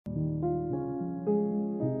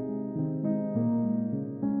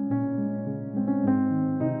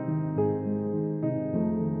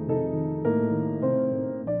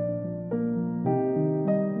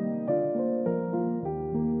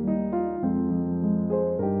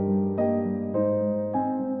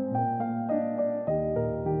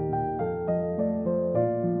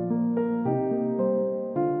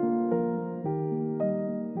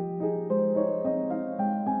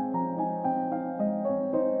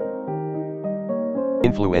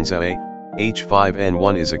Influenza A,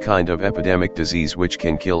 H5N1 is a kind of epidemic disease which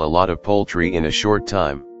can kill a lot of poultry in a short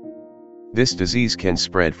time. This disease can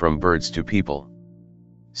spread from birds to people.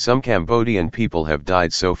 Some Cambodian people have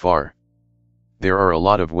died so far. There are a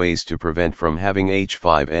lot of ways to prevent from having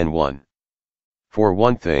H5N1. For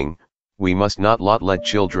one thing, we must not let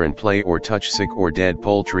children play or touch sick or dead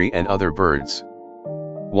poultry and other birds.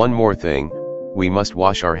 One more thing, we must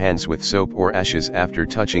wash our hands with soap or ashes after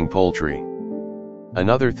touching poultry.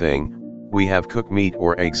 Another thing, we have cooked meat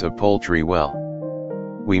or eggs of poultry well.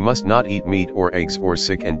 We must not eat meat or eggs or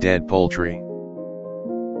sick and dead poultry.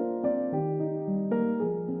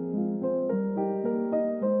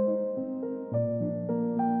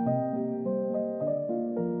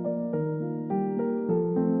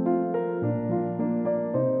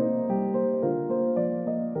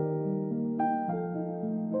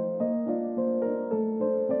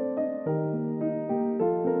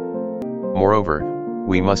 Moreover,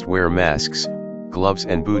 we must wear masks, gloves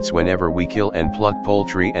and boots whenever we kill and pluck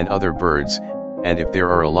poultry and other birds, and if there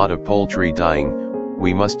are a lot of poultry dying,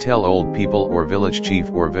 we must tell old people or village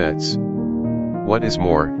chief or vets. What is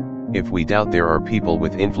more, if we doubt there are people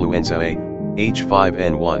with influenza A,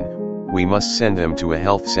 H5N1, we must send them to a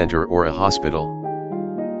health center or a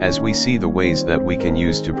hospital. As we see the ways that we can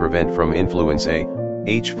use to prevent from influenza A,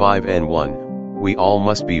 H5N1, we all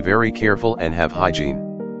must be very careful and have hygiene.